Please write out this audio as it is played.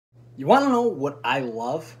You want to know what I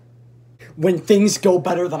love? When things go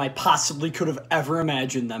better than I possibly could have ever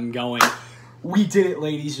imagined them going. We did it,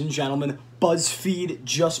 ladies and gentlemen. BuzzFeed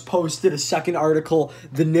just posted a second article.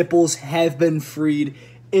 The nipples have been freed.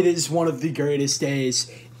 It is one of the greatest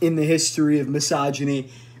days in the history of misogyny.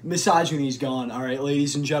 Misogyny's gone, all right,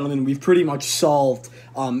 ladies and gentlemen. We've pretty much solved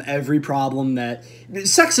every problem that...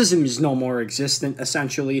 Sexism is no more existent,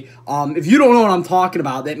 essentially. If you don't know what I'm talking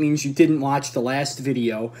about, that means you didn't watch the last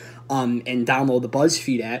video and download the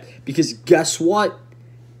BuzzFeed app, because guess what?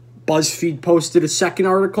 BuzzFeed posted a second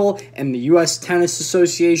article, and the U.S. Tennis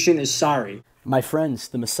Association is sorry. My friends,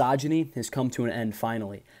 the misogyny has come to an end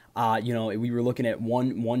finally. We were looking at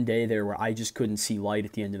one day there where I just couldn't see light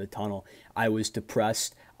at the end of the tunnel. I was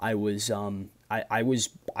depressed. I was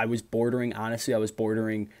bordering, honestly, I was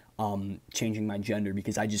bordering changing my gender,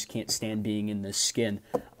 because I just can't stand being in this skin,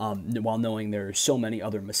 while knowing there are so many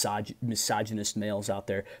other misogynist males out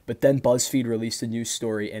there. But then BuzzFeed released a news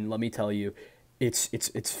story, and let me tell you,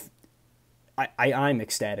 I'm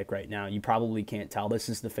ecstatic right now. You probably can't tell. This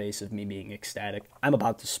is the face of me being ecstatic. I'm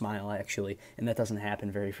about to smile, actually, and that doesn't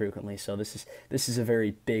happen very frequently. So this is a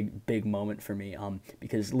very big moment for me,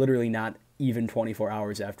 because literally not even 24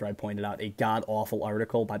 hours after I pointed out a god-awful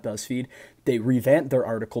article by BuzzFeed, they revamped their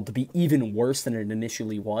article to be even worse than it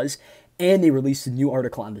initially was, and they released a new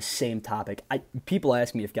article on the same topic. People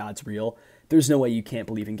ask me if God's real. There's no way you can't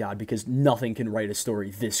believe in God, because nothing can write a story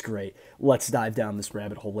this great. Let's dive down this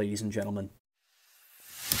rabbit hole, ladies and gentlemen.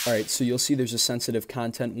 Alright, so you'll see there's a sensitive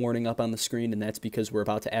content warning up on the screen, and that's because we're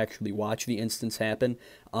about to actually watch the instance happen.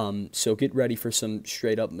 So get ready for some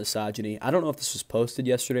straight-up misogyny. I don't know if this was posted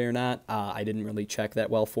yesterday or not. I didn't really check that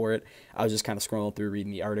well for it. I was just kind of scrolling through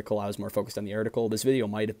reading the article. I was more focused on the article. This video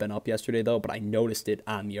might have been up yesterday, though, but I noticed it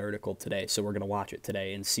on the article today, so we're going to watch it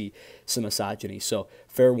today and see some misogyny. So,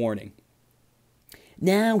 fair warning.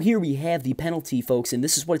 Now, here we have the penalty, folks, and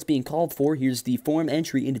this is what it's being called for. Here's the form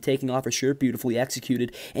entry into taking off her shirt, beautifully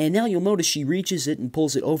executed. And now you'll notice she reaches it and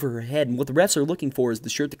pulls it over her head, and what the refs are looking for is the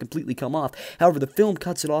shirt to completely come off. However, the film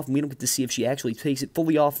cuts it off, and we don't get to see if she actually takes it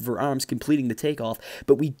fully off of her arms, completing the takeoff.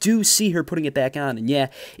 But we do see her putting it back on, and yeah,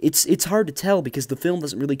 it's hard to tell because the film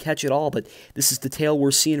doesn't really catch it all, but this is the tail we're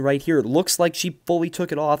seeing right here. It looks like she fully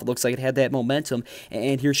took it off. It looks like it had that momentum,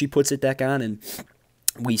 and here she puts it back on, and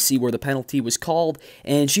we see where the penalty was called,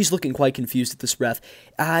 and she's looking quite confused at this ref.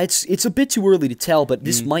 It's a bit too early to tell, but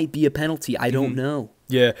this might be a penalty. I don't know.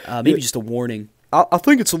 Yeah. Maybe just a warning. I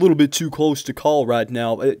think it's a little bit too close to call right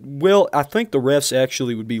now. Well, I think the refs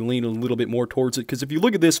actually would be leaning a little bit more towards it, because if you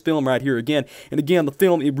look at this film right here again, and again, the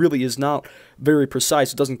film, it really is not very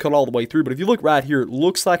precise. It doesn't cut all the way through, but if you look right here, it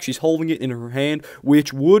looks like she's holding it in her hand,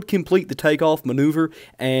 which would complete the takeoff maneuver,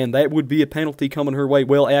 and that would be a penalty coming her way.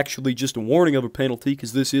 Well, actually, just a warning of a penalty,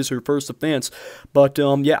 because this is her first offense. But,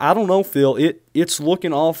 yeah, I don't know, Phil. It's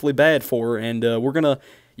looking awfully bad for her, and we're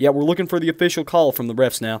looking for the official call from the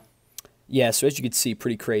refs now. Yeah, so as you can see,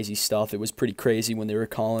 pretty crazy stuff. It was pretty crazy when they were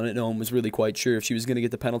calling it. No one was really quite sure if she was going to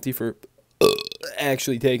get the penalty for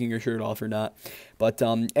actually taking her shirt off or not. But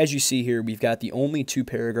as you see here, we've got the only two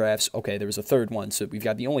paragraphs. Okay, there was a third one, so we've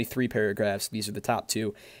got the only three paragraphs. These are the top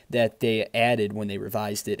two that they added when they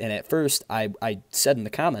revised it. And at first, I said in the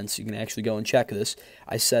comments, you can actually go and check this,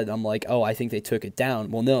 I'm like, oh, I think they took it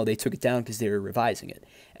down. Well, no, they took it down because they were revising it.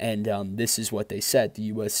 And this is what they said. The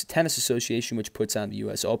U.S. Tennis Association, which puts on the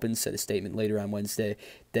U.S. Open, said a statement later on Wednesday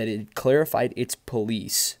that it clarified its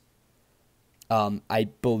police. I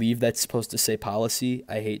believe that's supposed to say policy.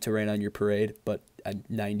 I hate to rain on your parade, but I'm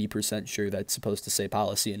 90% sure that's supposed to say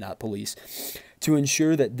policy and not police, to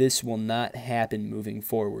ensure that this will not happen moving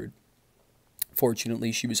forward.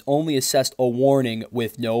 Fortunately, she was only assessed a warning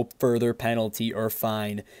with no further penalty or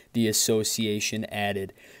fine, the association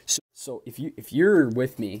added. So if you're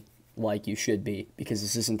with me, like you should be, because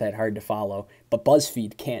this isn't that hard to follow, but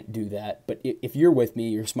BuzzFeed can't do that. But if you're with me,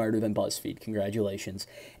 you're smarter than BuzzFeed. Congratulations.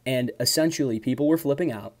 And essentially, people were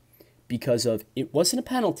flipping out because of it wasn't a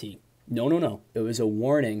penalty. No. It was a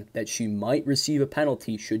warning that she might receive a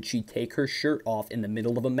penalty should she take her shirt off in the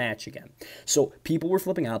middle of a match again. So people were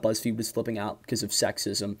flipping out. BuzzFeed was flipping out because of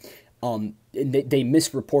sexism. And they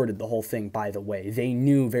misreported the whole thing, by the way. They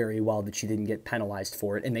knew very well that she didn't get penalized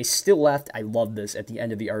for it, and they still left, I love this, at the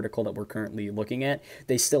end of the article that we're currently looking at,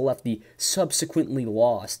 they still left the subsequently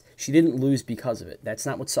lost. She didn't lose because of it. That's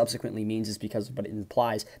not what subsequently means, is because of, but it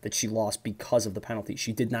implies that she lost because of the penalty.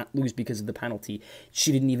 She did not lose because of the penalty.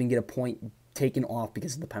 She didn't even get a point taken off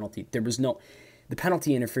because of the penalty. The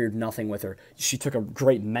penalty interfered nothing with her. She took a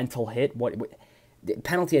great mental hit. The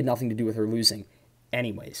penalty had nothing to do with her losing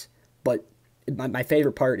anyways. But my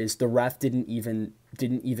favorite part is the ref didn't even,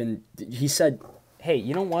 he said, hey,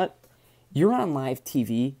 you know what? you're on live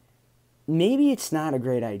TV, maybe it's not a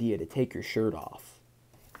great idea to take your shirt off.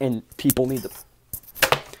 And people need to...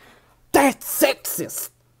 That's sexist!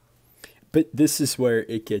 But this is where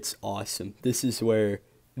it gets awesome. This is where...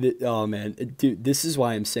 oh, man. Dude, this is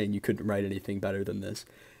why I'm saying you couldn't write anything better than this.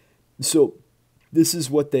 So, this is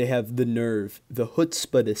what they have the nerve, the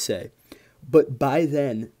chutzpah to say. But by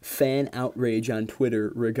then, fan outrage on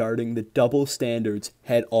Twitter regarding the double standards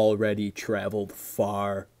had already traveled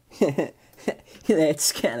far.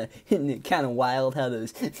 That's kind of wild how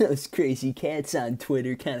those crazy cats on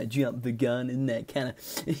Twitter kind of jumped the gun. Isn't that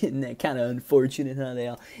kind of unfortunate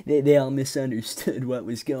how they all misunderstood what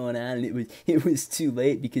was going on, and it was too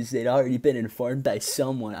late because they'd already been informed by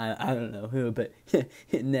someone. I don't know who, but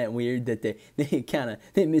isn't that weird that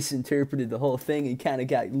they misinterpreted the whole thing and kind of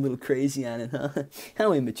got a little crazy on it, huh?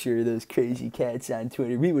 How immature those crazy cats on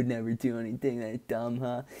Twitter. We would never do anything that dumb,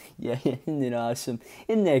 huh? Yeah, isn't it awesome?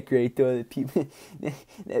 Isn't that great though that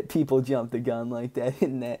people jump the gun like that?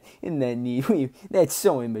 Isn't that neat? That's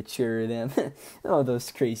so immature of them. Oh,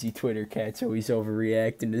 those crazy Twitter cats always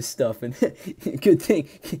overreacting to stuff, and good thing.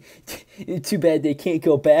 Too bad they can't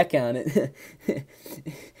go back on it.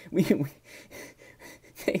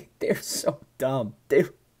 They're so dumb.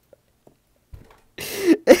 They're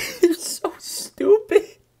so stupid.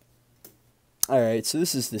 Alright, so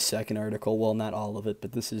this is the second article. Well, not all of it,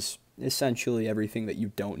 but this is essentially everything that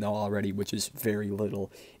you don't know already, which is very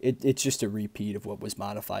little. It's just a repeat of what was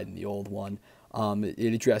modified in the old one.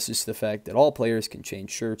 It addresses the fact that all players can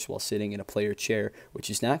change shirts while sitting in a player chair, which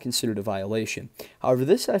is not considered a violation. However,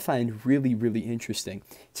 this I find really, really interesting.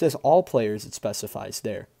 It says all players, it specifies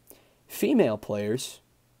there. Female players,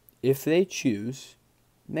 if they choose,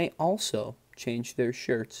 may also change their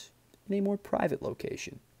shirts in a more private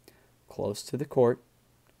location, close to the court,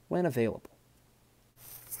 when available.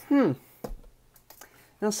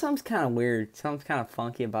 Now, something's kind of weird. Something's kind of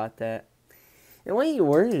funky about that. The way you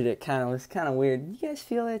worded it was kind of weird. You guys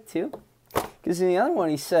feel that too? Because in the other one,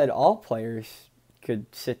 he said all players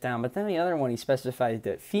could sit down, but then the other one, he specified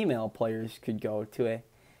that female players could go to a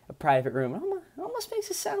private room. It almost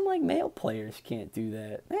makes it sound like male players can't do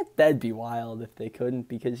that. That'd be wild if they couldn't,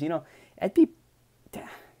 because, that'd be...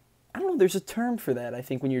 I don't know, there's a term for that, I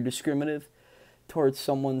think, when you're discriminative towards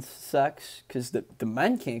someone's sex, because the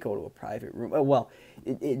men can't go to a private room. Well,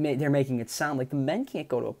 they're making it sound like the men can't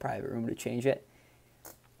go to a private room to change it.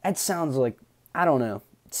 That sounds like, I don't know,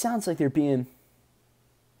 it sounds like they're being...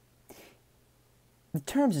 The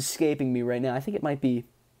term's escaping me right now. I think it might be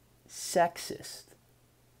sexist,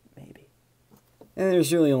 maybe. And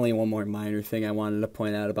there's really only one more minor thing I wanted to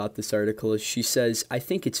point out about this article. Is she says, I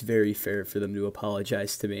think it's very fair for them to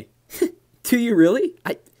apologize to me. Do you really?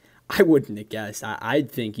 I wouldn't have guessed. I'd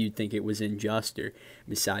think you'd think it was unjust or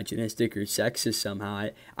misogynistic or sexist somehow.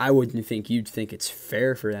 I wouldn't think you'd think it's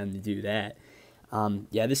fair for them to do that.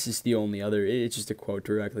 Yeah, this is the only other. It's just a quote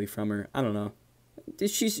directly from her. I don't know.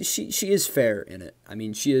 She is fair in it. I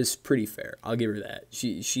mean, she is pretty fair. I'll give her that.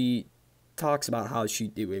 She talks about how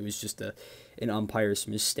it was just an umpire's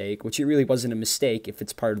mistake, which it really wasn't a mistake. If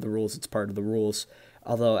it's part of the rules, it's part of the rules.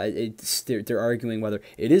 Although they're arguing whether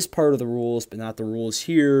it is part of the rules, but not the rules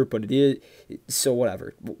here, but it is. So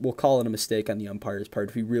whatever. We'll call it a mistake on the umpire's part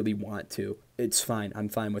if we really want to. It's fine. I'm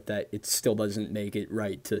fine with that. It still doesn't make it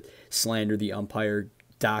right to slander the umpire,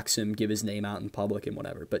 dox him, give his name out in public and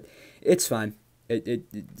whatever. But it's fine.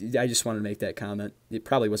 I just wanted to make that comment. It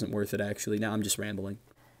probably wasn't worth it, actually. Now I'm just rambling.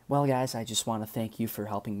 Well, guys, I just want to thank you for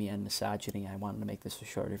helping me end misogyny. I wanted to make this a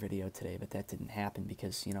shorter video today, but that didn't happen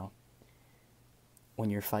because, when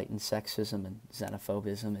you're fighting sexism and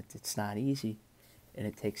xenophobism, it's not easy, and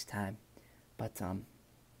it takes time. But I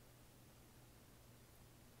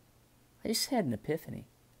just had an epiphany.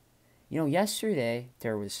 Yesterday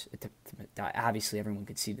there was, obviously everyone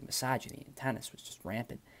could see the misogyny in tennis was just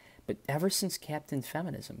rampant, but ever since Captain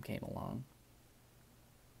Feminism came along,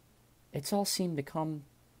 it's all seemed to come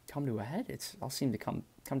to a head. It's all seemed to come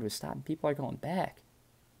to a stop, and people are going back.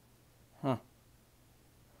 Huh.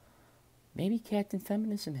 Maybe Captain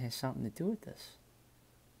Feminism has something to do with this.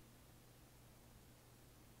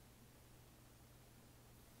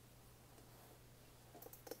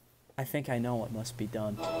 I think I know what must be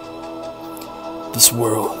done. This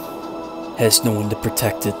world has no one to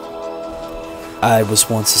protect it. I was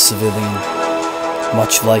once a civilian,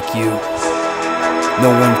 much like you.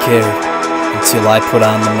 No one cared until I put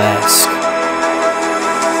on the mask.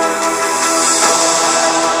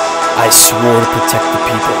 I swore to protect the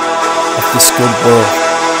people of this good world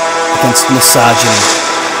against misogyny,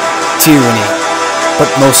 tyranny,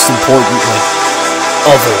 but most importantly,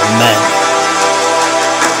 other men.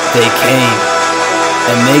 They came,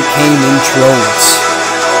 and they came in droves,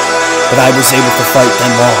 but I was able to fight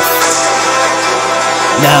them off.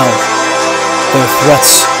 Now, their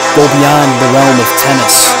threats go beyond the realm of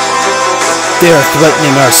tennis. They are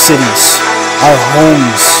threatening our cities, our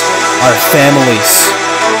homes, our families.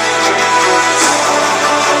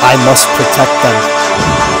 I must protect them.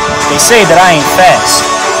 They say that I ain't fast,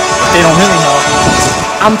 but they don't really know.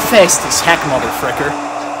 I'm fast as heck, motherfricker.